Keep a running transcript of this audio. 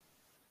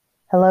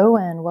Hello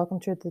and welcome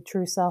to the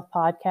True Self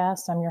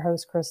Podcast. I'm your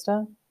host,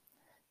 Krista.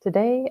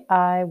 Today,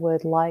 I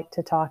would like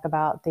to talk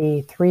about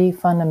the three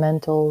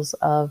fundamentals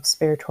of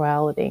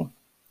spirituality.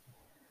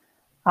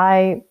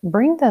 I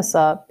bring this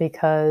up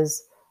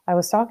because I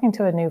was talking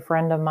to a new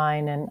friend of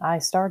mine and I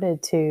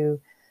started to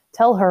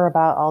tell her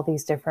about all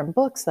these different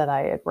books that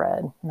I had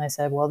read. And I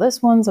said, well,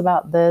 this one's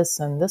about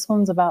this and this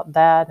one's about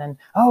that. And,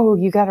 oh,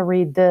 you got to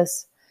read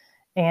this.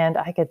 And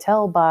I could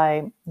tell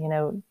by,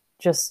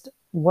 just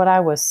what I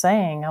was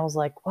saying, I was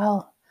like,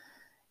 well,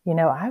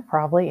 I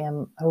probably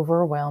am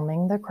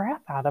overwhelming the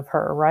crap out of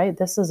her, right?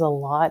 This is a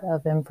lot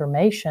of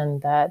information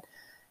that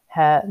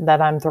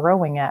I'm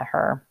throwing at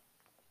her.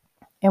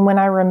 And when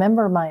I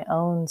remember my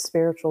own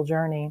spiritual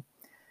journey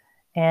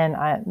and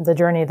the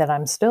journey that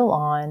I'm still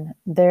on,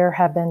 there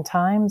have been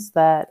times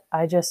that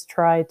I just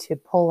try to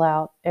pull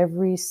out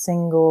every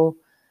single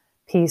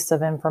piece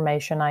of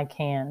information I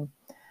can,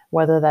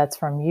 whether that's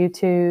from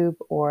YouTube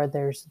or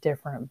there's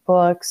different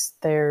books,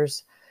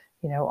 there's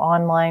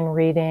online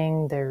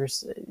reading,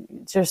 there's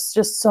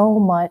just so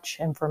much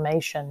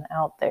information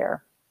out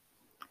there.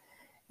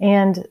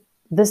 And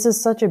this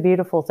is such a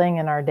beautiful thing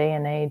in our day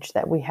and age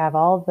that we have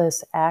all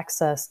this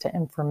access to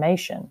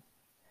information.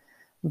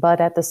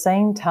 But at the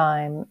same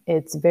time,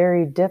 it's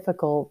very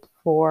difficult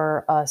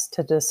for us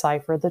to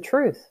decipher the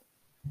truth.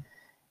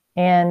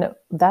 And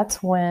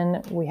that's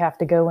when we have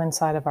to go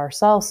inside of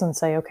ourselves and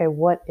say, okay,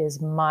 what is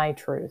my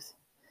truth?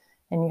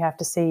 And you have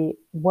to see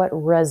what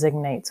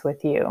resonates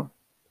with you.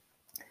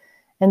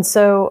 And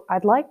so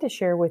I'd like to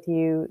share with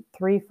you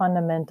three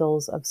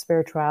fundamentals of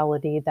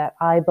spirituality that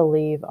I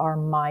believe are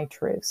my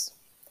truths.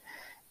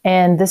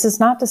 And this is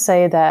not to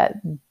say that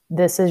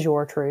this is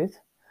your truth,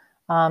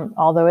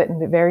 although it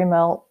very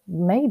well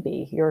may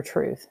be your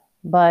truth.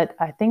 But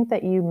I think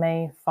that you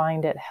may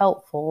find it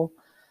helpful,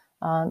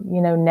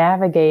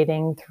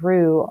 navigating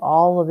through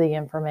all of the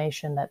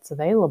information that's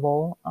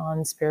available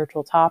on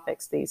spiritual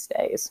topics these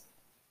days.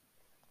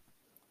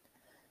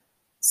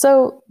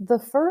 So the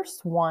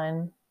first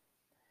one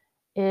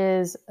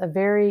is a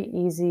very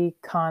easy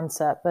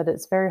concept, but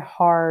it's very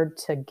hard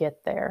to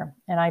get there.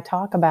 And I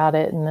talk about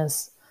it in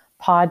this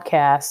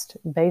podcast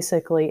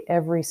basically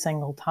every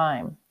single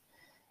time.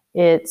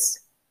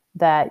 It's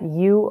that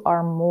you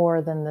are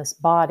more than this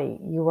body.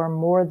 You are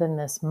more than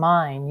this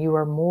mind. You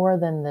are more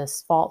than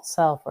this false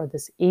self or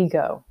this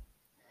ego.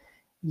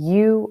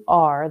 You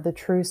are the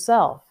true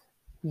self.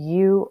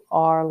 You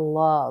are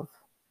love.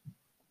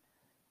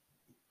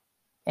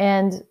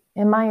 And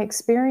in my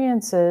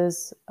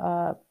experiences,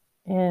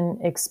 in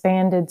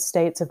expanded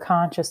states of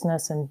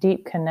consciousness and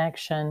deep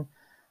connection,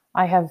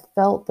 I have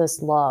felt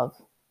this love.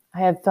 I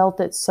have felt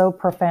it so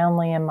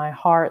profoundly in my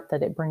heart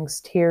that it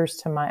brings tears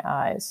to my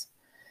eyes.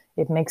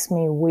 It makes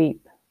me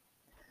weep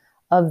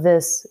of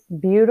this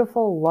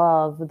beautiful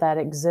love that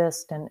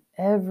exists in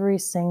every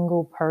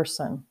single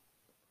person,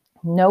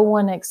 no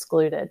one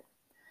excluded.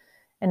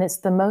 And it's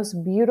the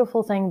most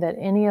beautiful thing that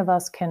any of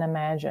us can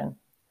imagine.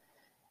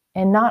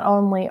 And not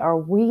only are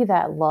we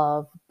that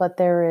love, but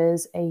there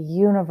is a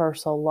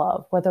universal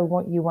love, whether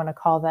you want to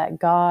call that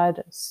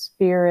God,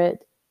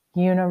 spirit,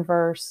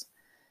 universe.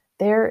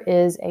 There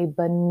is a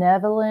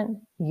benevolent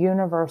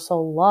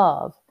universal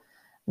love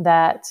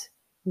that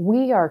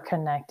we are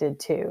connected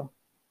to.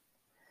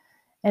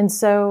 And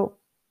so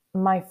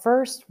my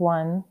first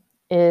one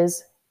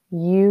is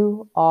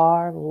you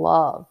are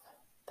love.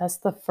 That's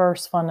the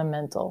first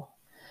fundamental.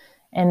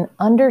 And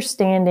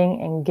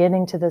understanding and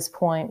getting to this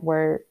point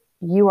where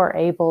you are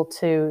able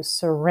to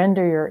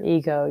surrender your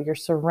ego,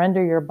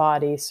 surrender your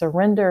body,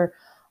 surrender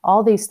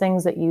all these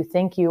things that you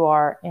think you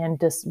are, and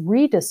just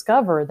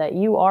rediscover that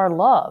you are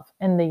love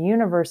and the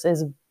universe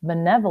is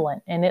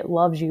benevolent and it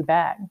loves you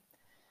back,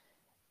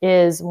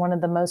 is one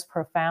of the most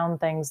profound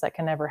things that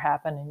can ever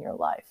happen in your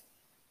life.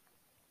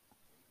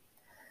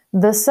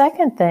 The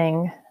second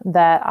thing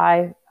that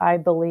I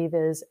believe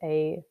is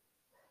a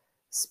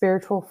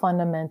spiritual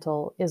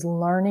fundamental is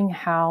learning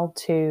how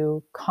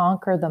to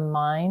conquer the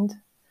mind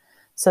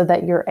so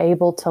that you're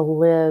able to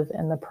live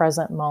in the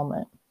present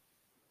moment.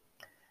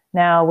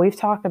 Now, we've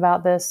talked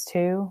about this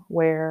too,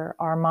 where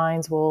our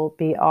minds will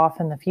be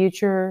off in the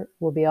future,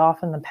 will be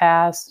off in the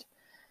past,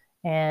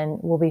 and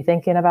we'll be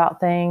thinking about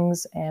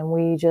things, and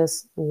we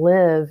just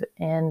live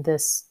in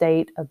this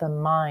state of the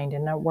mind,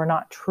 and we're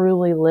not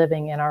truly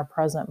living in our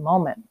present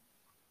moment.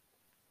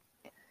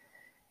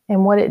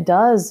 And what it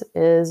does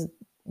is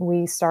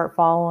we start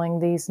following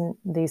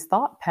these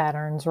thought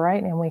patterns,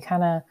 right?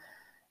 And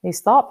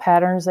these thought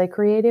patterns, they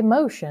create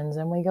emotions,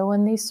 and we go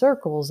in these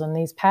circles and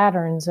these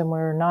patterns, and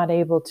we're not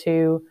able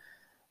to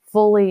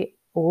fully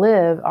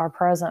live our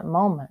present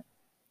moment.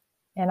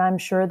 And I'm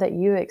sure that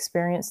you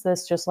experience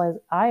this just like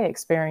I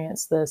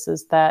experienced this,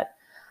 is that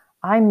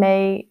I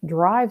may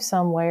drive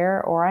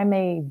somewhere or I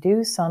may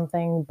do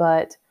something,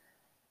 but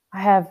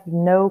I have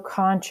no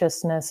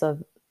consciousness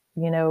of,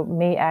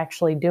 me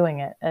actually doing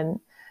it. And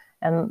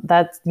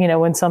that's,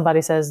 when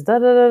somebody says da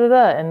da da da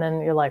da, and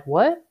then you're like,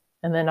 what?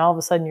 And then all of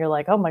a sudden you're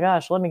like, oh my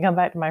gosh, let me come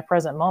back to my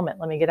present moment.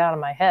 Let me get out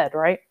of my head,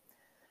 right?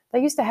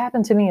 That used to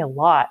happen to me a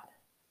lot.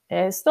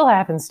 It still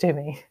happens to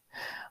me.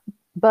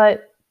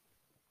 But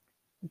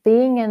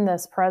being in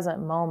this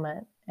present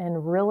moment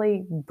and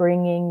really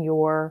bringing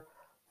your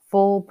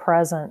full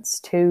presence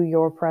to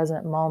your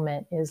present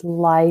moment is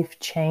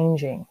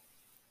life-changing.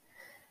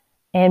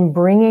 And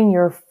bringing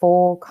your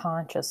full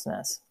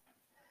consciousness.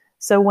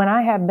 So when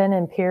I have been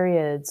in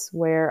periods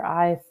where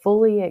I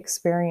fully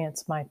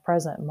experience my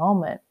present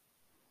moment,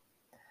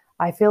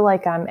 I feel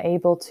like I'm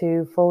able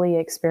to fully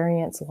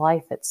experience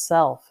life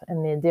itself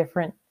and the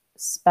different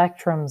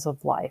spectrums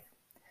of life.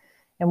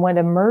 And what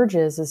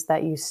emerges is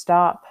that you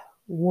stop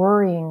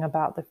worrying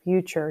about the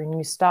future and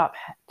you stop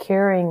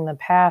carrying the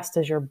past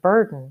as your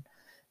burden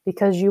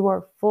because you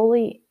are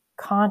fully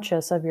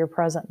conscious of your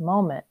present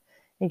moment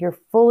and you're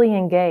fully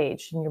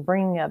engaged and you're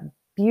bringing a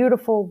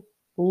beautiful,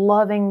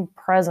 loving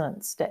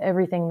presence to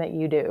everything that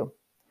you do.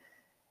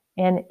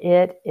 And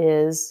it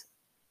is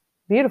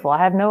beautiful. I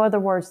have no other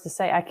words to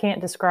say. I can't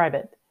describe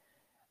it.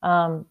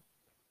 I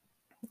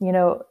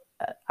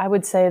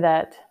would say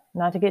that,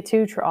 not to get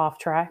too off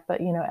track,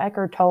 but,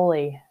 Eckhart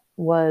Tolle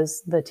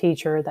was the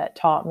teacher that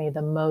taught me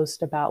the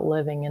most about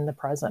living in the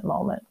present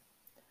moment.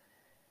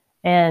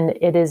 And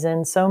it is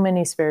in so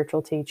many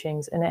spiritual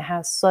teachings, and it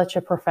has such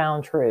a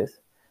profound truth.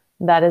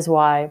 That is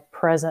why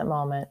present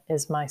moment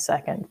is my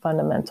second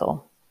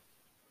fundamental.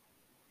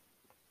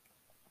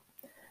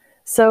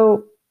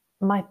 So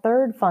my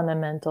third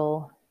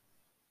fundamental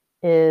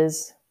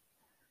is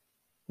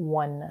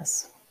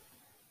oneness.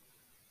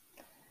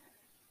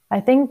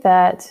 I think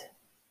that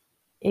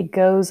it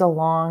goes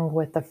along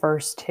with the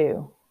first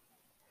two,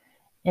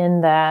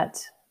 in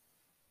that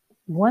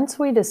once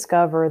we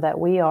discover that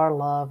we are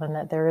love and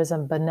that there is a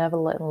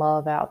benevolent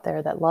love out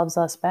there that loves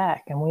us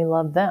back and we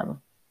love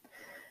them,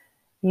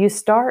 you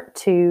start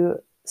to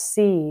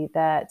see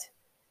that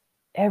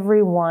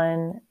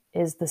everyone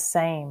is the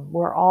same.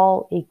 We're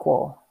all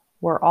equal.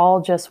 We're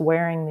all just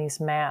wearing these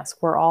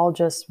masks. We're all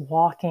just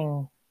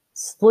walking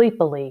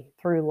sleepily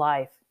through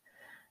life,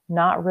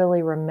 not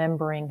really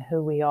remembering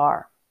who we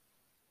are.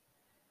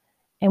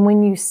 And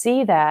when you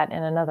see that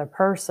in another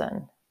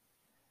person,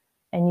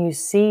 and you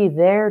see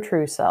their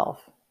true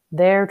self,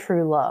 their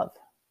true love,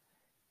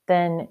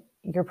 then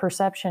your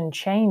perception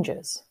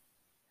changes.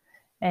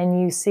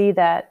 And you see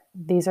that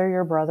these are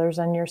your brothers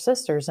and your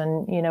sisters.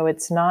 And,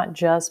 it's not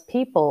just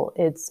people,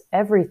 it's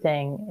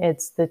everything.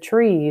 It's the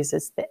trees,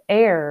 it's the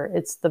air,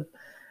 it's the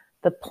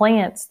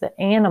plants, the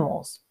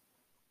animals.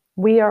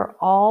 We are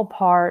all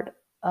part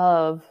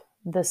of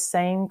the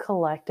same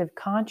collective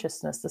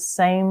consciousness, the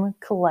same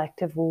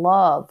collective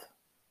love.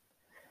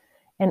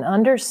 And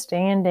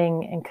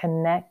understanding and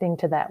connecting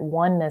to that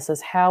oneness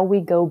is how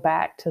we go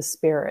back to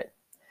spirit,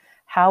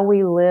 how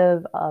we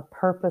live a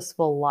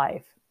purposeful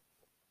life.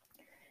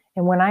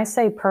 And when I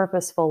say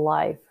purposeful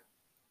life,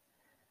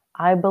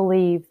 I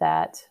believe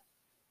that,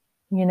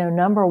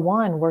 number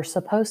one, we're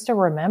supposed to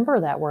remember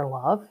that we're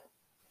love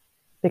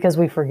because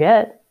we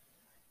forget.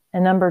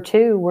 And number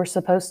two, we're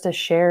supposed to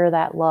share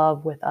that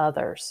love with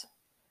others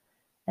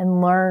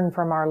and learn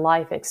from our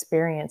life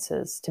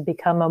experiences to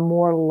become a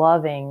more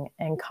loving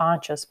and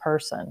conscious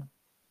person.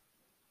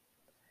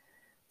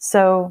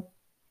 So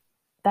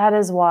that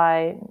is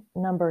why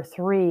number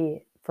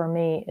three for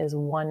me is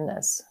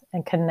oneness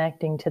and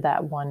connecting to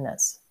that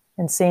oneness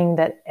and seeing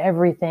that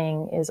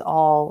everything is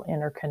all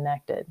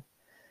interconnected.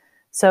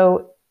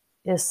 So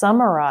to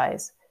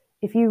summarize,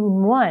 if you,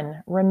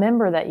 one,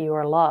 remember that you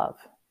are love,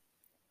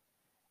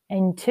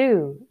 and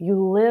two,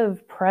 you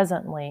live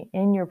presently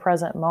in your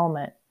present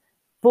moment,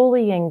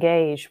 fully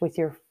engaged with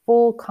your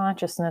full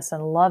consciousness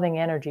and loving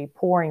energy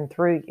pouring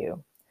through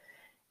you.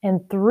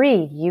 And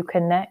three, you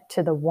connect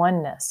to the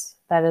oneness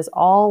that is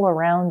all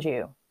around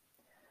you.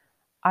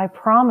 I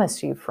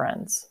promise you,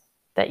 friends,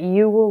 that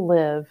you will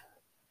live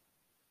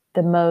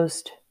the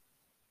most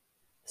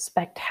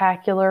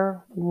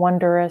spectacular,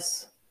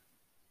 wondrous,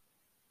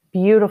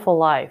 beautiful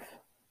life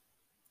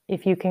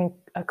if you can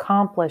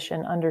accomplish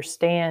and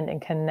understand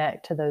and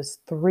connect to those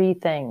three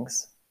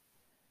things.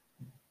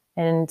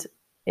 And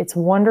it's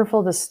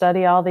wonderful to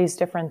study all these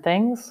different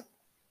things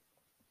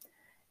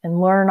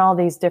and learn all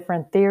these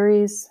different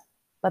theories.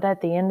 But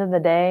at the end of the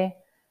day,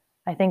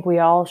 I think we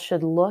all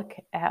should look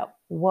at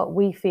what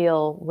we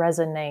feel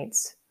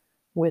resonates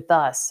with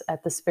us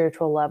at the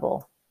spiritual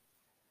level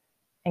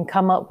and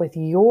come up with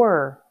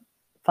your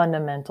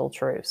fundamental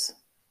truths.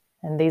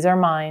 And these are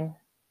mine.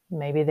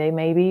 Maybe they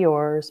may be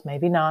yours,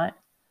 maybe not.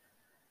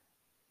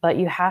 But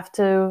you have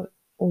to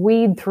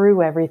weed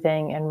through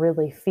everything and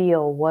really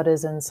feel what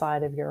is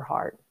inside of your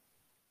heart.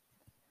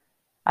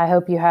 I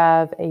hope you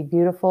have a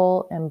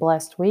beautiful and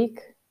blessed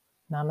week.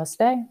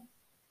 Namaste.